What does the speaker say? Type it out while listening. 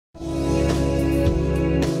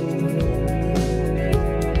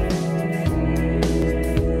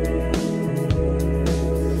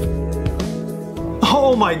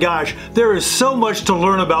my gosh, there is so much to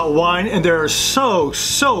learn about wine, and there are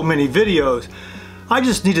so many videos. I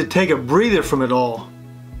just need to take a breather from it all.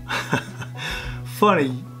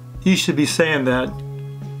 Funny, you should be saying that.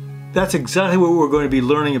 That's exactly what we're going to be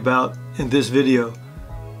learning about in this video.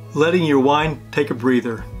 Letting your wine take a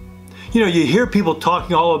breather. You know, you hear people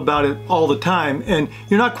talking all about it all the time, and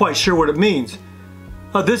you're not quite sure what it means.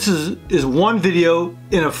 This is one video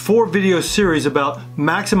in a 4-video series about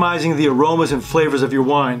maximizing the aromas and flavors of your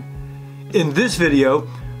wine. In this video,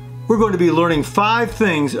 we're going to be learning 5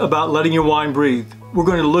 things about letting your wine breathe. We're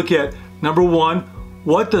going to look at, number 1,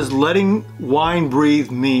 what does letting wine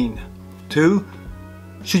breathe mean? 2,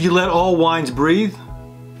 should you let all wines breathe?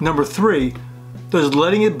 Number 3, does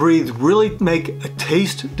letting it breathe really make a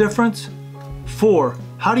taste difference? 4,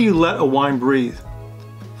 how do you let a wine breathe?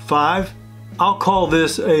 5, I'll call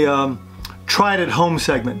this a try it at home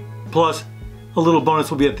segment, plus a little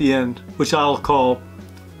bonus will be at the end, which I'll call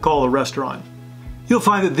a restaurant. You'll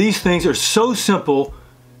find that these things are so simple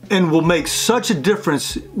and will make such a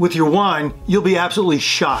difference with your wine, you'll be absolutely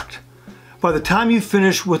shocked. By the time you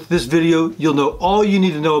finish with this video, you'll know all you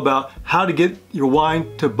need to know about how to get your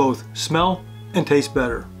wine to both smell and taste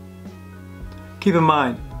better. Keep in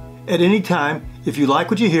mind, at any time, if you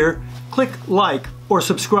like what you hear, click like or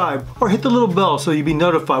subscribe or hit the little bell so you'll be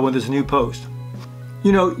notified when there's a new post.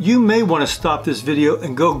 You know, you may want to stop this video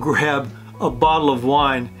and go grab a bottle of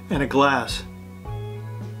wine and a glass.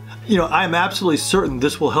 You know, I'm absolutely certain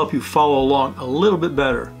this will help you follow along a little bit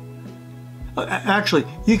better. Actually,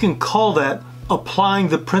 you can call that applying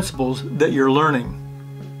the principles that you're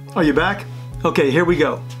learning. Are you back? Okay, here we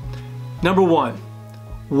go. Number 1,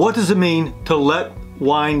 what does it mean to let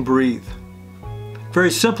wine breathe?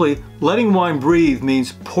 Very simply, letting wine breathe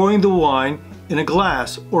means pouring the wine in a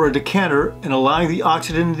glass or a decanter and allowing the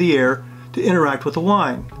oxygen in the air to interact with the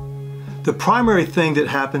wine. The primary thing that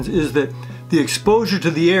happens is that the exposure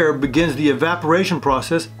to the air begins the evaporation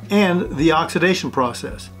process and the oxidation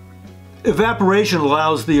process. Evaporation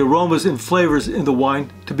allows the aromas and flavors in the wine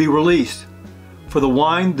to be released. For the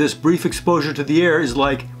wine, this brief exposure to the air is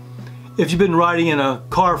like if you've been riding in a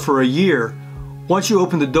car for a year. Once you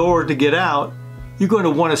open the door to get out, you're going to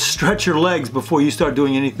want to stretch your legs before you start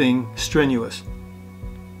doing anything strenuous.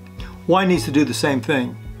 Wine needs to do the same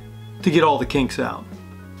thing to get all the kinks out.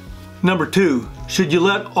 Number 2, should you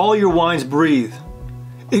let all your wines breathe?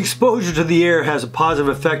 Exposure to the air has a positive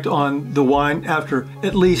effect on the wine after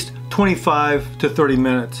at least 25 to 30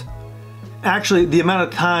 minutes. Actually, the amount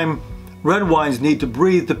of time red wines need to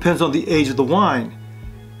breathe depends on the age of the wine.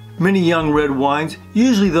 Many young red wines,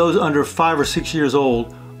 usually those under 5 or 6 years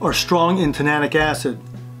old, are strong in tannic acid,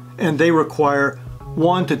 and they require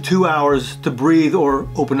 1 to 2 hours to breathe or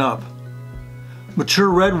open up. Mature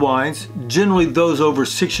red wines, generally those over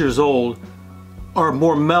 6 years old, are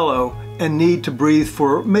more mellow and need to breathe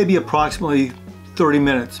for maybe approximately 30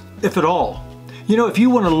 minutes, if at all. You know, if you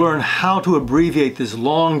want to learn how to abbreviate this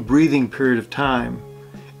long breathing period of time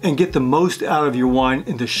and get the most out of your wine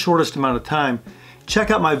in the shortest amount of time, check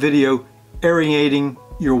out my video, Aerating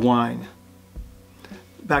Your Wine.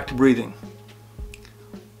 Back to breathing.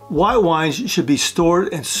 White wines should be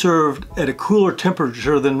stored and served at a cooler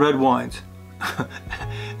temperature than red wines.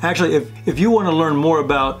 Actually, if you want to learn more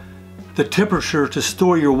about the temperature to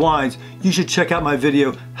store your wines, you should check out my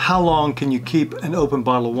video, How Long Can You Keep an Open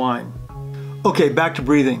Bottle of Wine? Okay, back to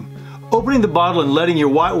breathing. Opening the bottle and letting your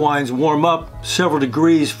white wines warm up several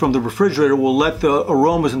degrees from the refrigerator will let the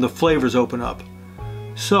aromas and the flavors open up.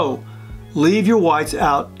 So, leave your whites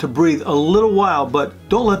out to breathe a little while, but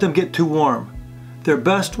don't let them get too warm. They're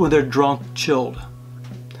best when they're drunk chilled.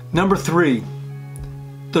 Number 3,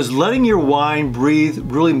 does letting your wine breathe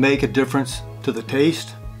really make a difference to the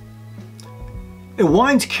taste? A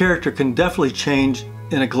wine's character can definitely change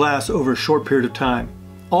in a glass over a short period of time.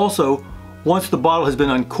 Also, once the bottle has been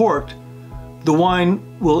uncorked, the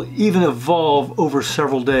wine will even evolve over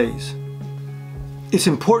several days. It's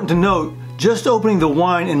important to note, just opening the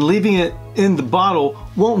wine and leaving it in the bottle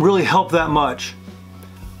won't really help that much.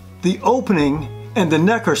 The opening and the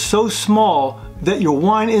neck are so small that your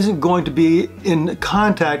wine isn't going to be in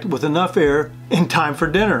contact with enough air in time for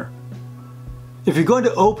dinner. If you're going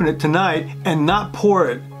to open it tonight and not pour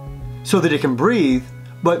it so that it can breathe,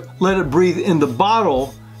 but let it breathe in the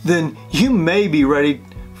bottle, then you may be ready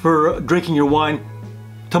for drinking your wine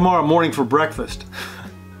tomorrow morning for breakfast.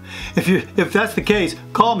 If that's the case,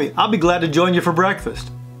 call me. I'll be glad to join you for breakfast.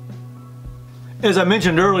 As I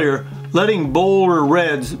mentioned earlier, letting bolder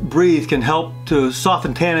reds breathe can help to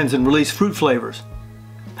soften tannins and release fruit flavors.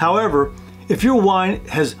 However, if your wine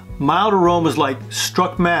has mild aromas like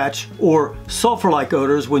struck match or sulfur-like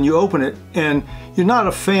odors when you open it, and you're not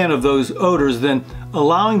a fan of those odors, then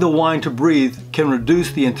allowing the wine to breathe can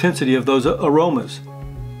reduce the intensity of those aromas.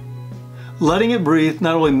 Letting it breathe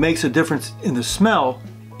not only makes a difference in the smell,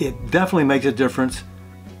 it definitely makes a difference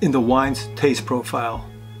in the wine's taste profile.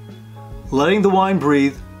 Letting the wine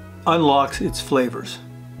breathe unlocks its flavors.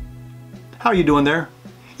 How are you doing there?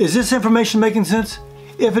 Is this information making sense?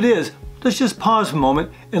 If it is, let's just pause a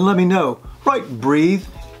moment and let me know. Write "breathe"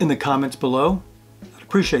 in the comments below. I'd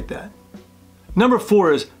appreciate that. Number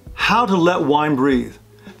 4 is how to let wine breathe.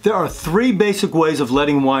 There are 3 basic ways of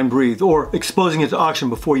letting wine breathe, or exposing it to oxygen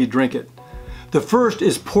before you drink it. The first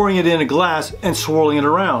is pouring it in a glass and swirling it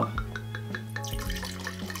around.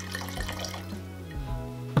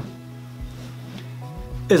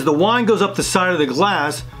 As the wine goes up the side of the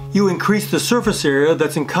glass, you increase the surface area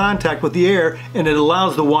that's in contact with the air, and it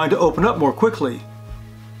allows the wine to open up more quickly.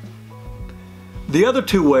 The other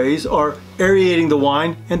 2 ways are aerating the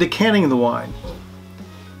wine and decanting the wine.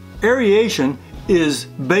 Aeration is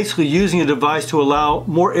basically using a device to allow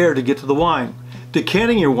more air to get to the wine.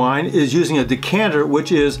 Decanting your wine is using a decanter,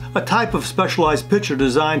 which is a type of specialized pitcher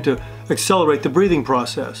designed to accelerate the breathing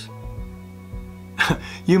process.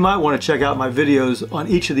 You might want to check out my videos on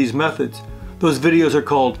each of these methods. Those videos are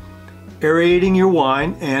called Aerating Your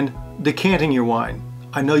Wine and Decanting Your Wine.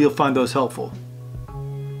 I know you'll find those helpful.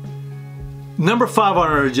 Number 5 on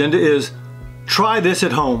our agenda is try this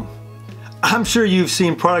at home. I'm sure you've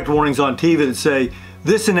seen product warnings on TV that say,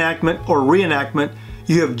 "This enactment or reenactment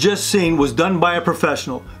you have just seen was done by a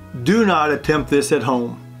professional. Do not attempt this at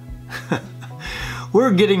home."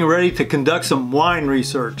 We're getting ready to conduct some wine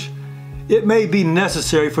research. It may be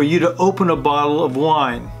necessary for you to open a bottle of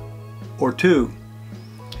wine or 2.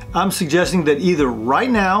 I'm suggesting that either right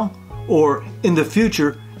now or in the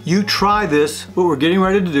future you try this, what we're getting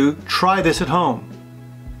ready to do, try this at home.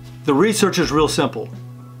 The research is real simple.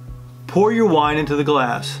 Pour your wine into the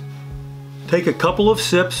glass. Take a couple of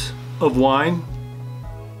sips of wine,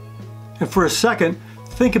 and for a second,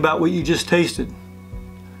 think about what you just tasted.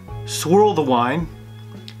 Swirl the wine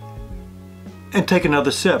and take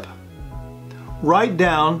another sip. Write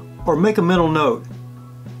down or make a mental note.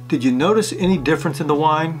 Did you notice any difference in the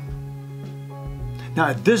wine? Now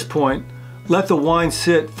at this point, let the wine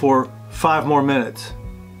sit for 5 more minutes.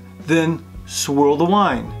 Then swirl the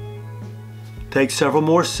wine. Take several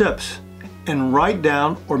more sips and write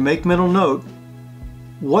down or make mental note,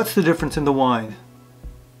 what's the difference in the wine?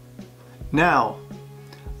 Now,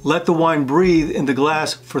 let the wine breathe in the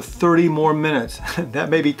glass for 30 more minutes. That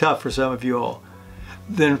may be tough for some of you all.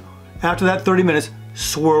 Then after that 30 minutes,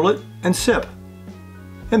 swirl it and sip.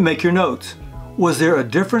 And make your notes. Was there a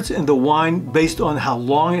difference in the wine based on how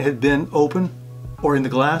long it had been open or in the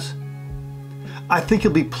glass? I think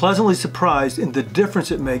you'll be pleasantly surprised in the difference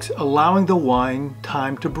it makes allowing the wine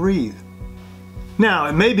time to breathe. Now,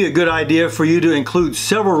 it may be a good idea for you to include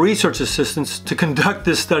several research assistants to conduct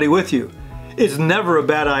this study with you. It's never a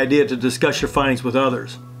bad idea to discuss your findings with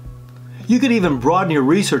others. You could even broaden your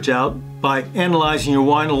research out by analyzing your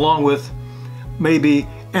wine along with maybe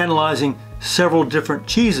analyzing several different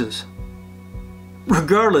cheeses.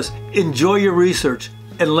 Regardless, enjoy your research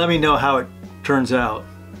and let me know how it turns out.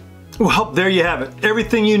 Well, there you have it.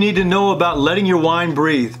 Everything you need to know about letting your wine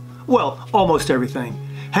breathe. Well, almost everything.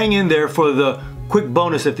 Hang in there for the quick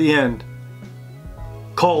bonus at the end.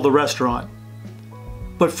 Call the restaurant.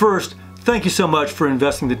 But first, thank you so much for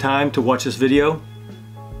investing the time to watch this video.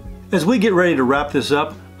 As we get ready to wrap this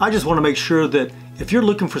up, I just want to make sure that if you're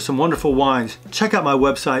looking for some wonderful wines, check out my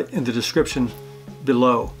website in the description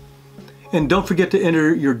below. And don't forget to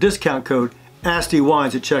enter your discount code Asti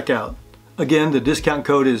Wines at checkout. Again, the discount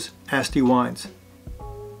code is Asti Wines.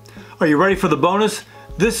 Are you ready for the bonus?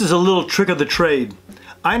 This is a little trick of the trade.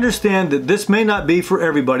 I understand that this may not be for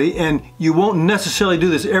everybody and you won't necessarily do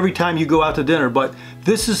this every time you go out to dinner, but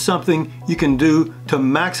this is something you can do to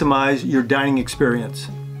maximize your dining experience.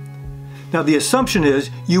 Now the assumption is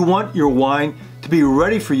you want your wine to be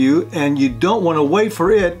ready for you and you don't want to wait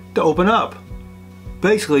for it to open up.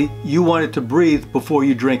 Basically, you want it to breathe before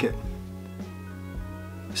you drink it.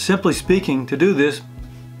 Simply speaking, to do this,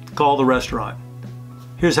 call the restaurant.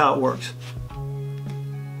 Here's how it works.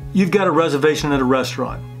 You've got a reservation at a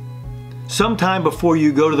restaurant. Sometime before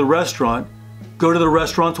you go to the restaurant, go to the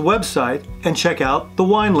restaurant's website and check out the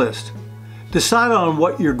wine list. Decide on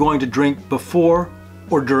what you're going to drink before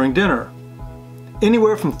or during dinner.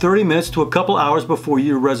 Anywhere from 30 minutes to a couple hours before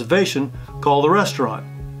your reservation, call the restaurant.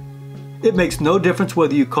 It makes no difference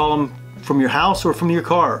whether you call them from your house or from your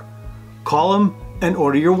car. Call them and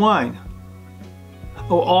order your wine.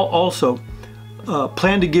 Oh, also,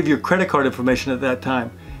 plan to give your credit card information at that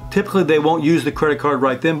time. Typically they won't use the credit card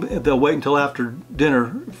right then. They'll wait until after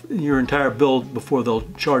dinner, your entire bill, before they'll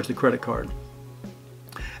charge the credit card.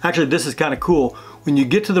 Actually, this is kind of cool. When you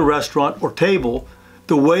get to the restaurant or table,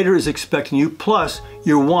 the waiter is expecting you, plus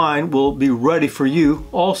your wine will be ready for you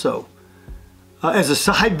also. As a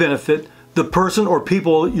side benefit, the person or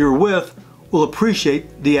people you're with will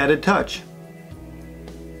appreciate the added touch.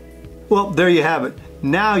 Well, there you have it.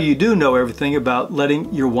 Now you do know everything about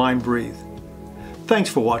letting your wine breathe. Thanks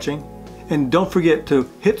for watching, and don't forget to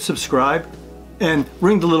hit subscribe and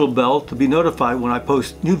ring the little bell to be notified when I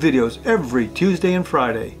post new videos every Tuesday and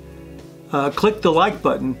Friday. Click the like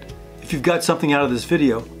button if you've got something out of this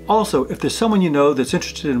video. Also, if there's someone you know that's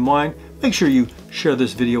interested in wine, make sure you share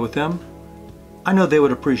this video with them. I know they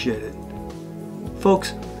would appreciate it.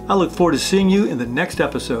 Folks, I look forward to seeing you in the next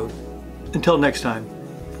episode. Until next time,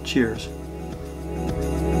 cheers.